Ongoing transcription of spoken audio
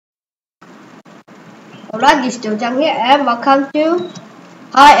Alright, this is still Jang here and welcome to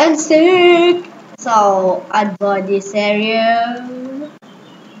Hide and Seek. So enjoy this area.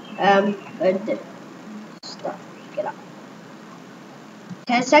 And then stop. Get up.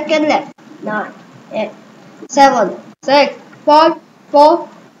 10 seconds left. 9, 8, 7, 6, 5, 4,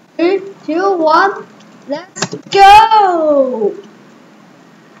 3, 2, 1. Let's go!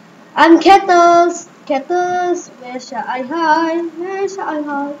 I'm Cactus. Cactus, where shall I hide? Where shall I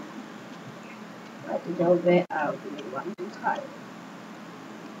hide? I don't know where I really want to hide.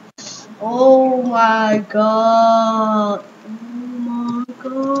 Oh my god! Oh my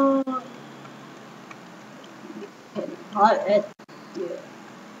god! You can hide it here.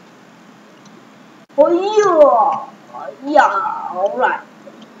 Oh yeah! Yeah, alright.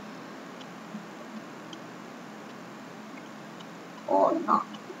 Oh no.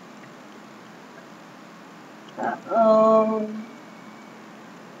 Uh-oh.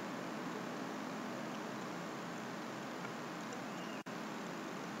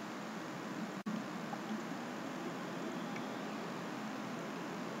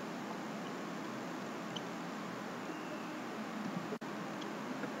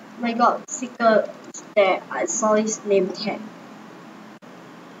 My god, Seeker is there. I saw his name tag.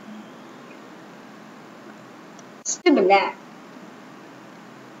 Stupid lad.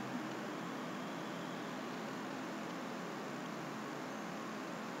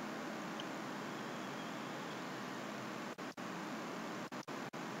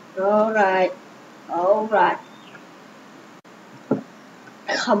 Alright. Alright.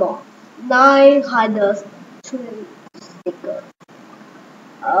 Come on. 9 hiders, 2 stickers.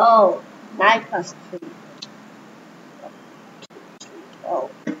 Oh, 9 plus 3. Oh,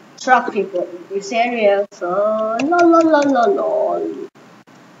 truck people in this area, so la la la la la.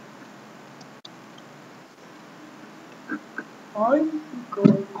 I'm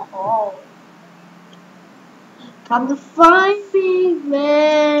going home. Time to find me,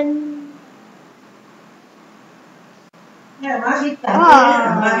 man.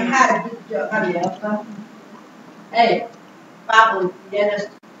 Ê, ba buổi đến là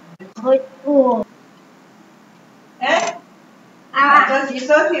Thôi, ủa. ê, cho chị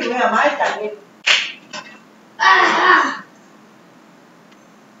số thì bây giờ mới chẳng đi.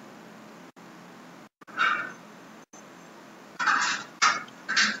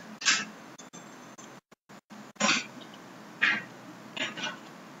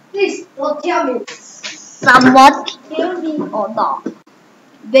 Please don't tell me someone killed me or not.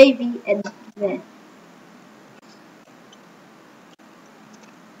 Baby and man.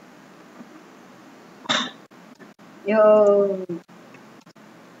 Yo.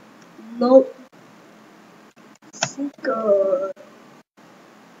 No. Seeker.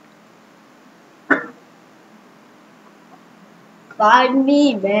 Find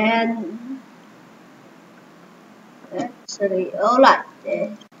me, man. Actually, alright.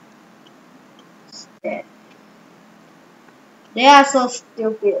 There. They are so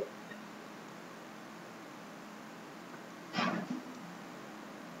stupid.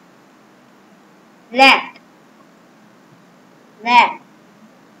 Lag. Lag.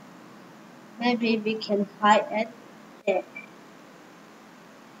 Maybe we can hide at there.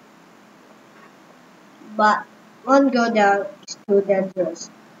 But one go down is too dangerous.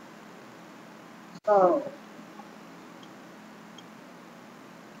 So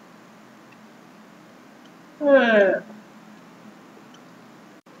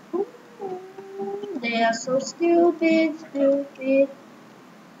they are so stupid, stupid.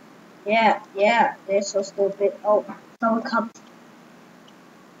 Yeah, they're so stupid. Oh, someone comes.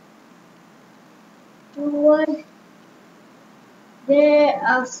 What? They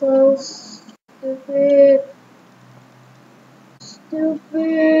are so stupid.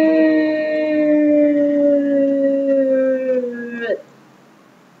 Stupid.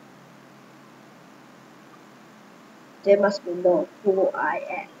 They must be know who I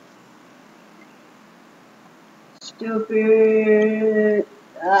am. Stupid.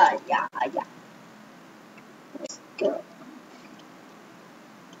 Yeah. Let's go.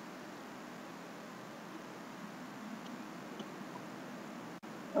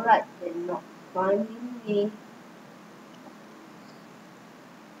 Alright, they're not finding me.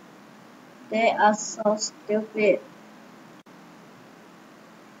 They are so stupid.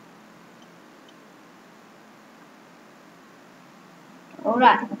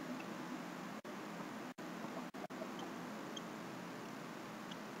 Alright.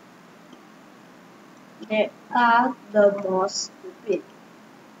 They are the most stupid.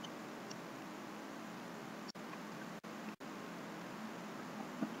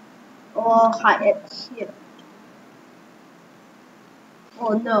 Or hide it here.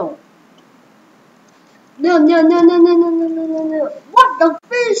 Oh no. No, no, no, no, no, no, no, no, no, no. What the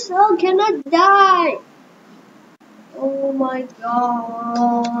fish? How can I die? Oh my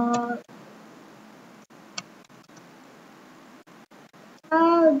god.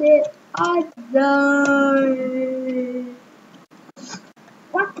 How did I die?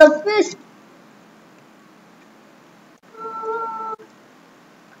 What the fish?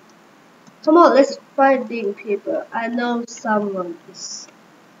 Come on, let's finding people. I know someone is.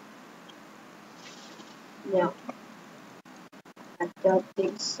 No, I don't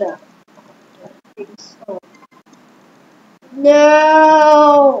think so. I don't think so.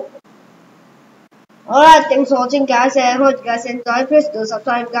 No! Alright, thanks for watching guys, and I hope you guys enjoyed. Please do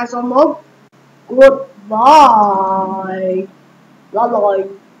subscribe guys for more. Goodbye. Bye bye.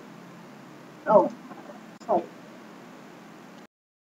 Oh.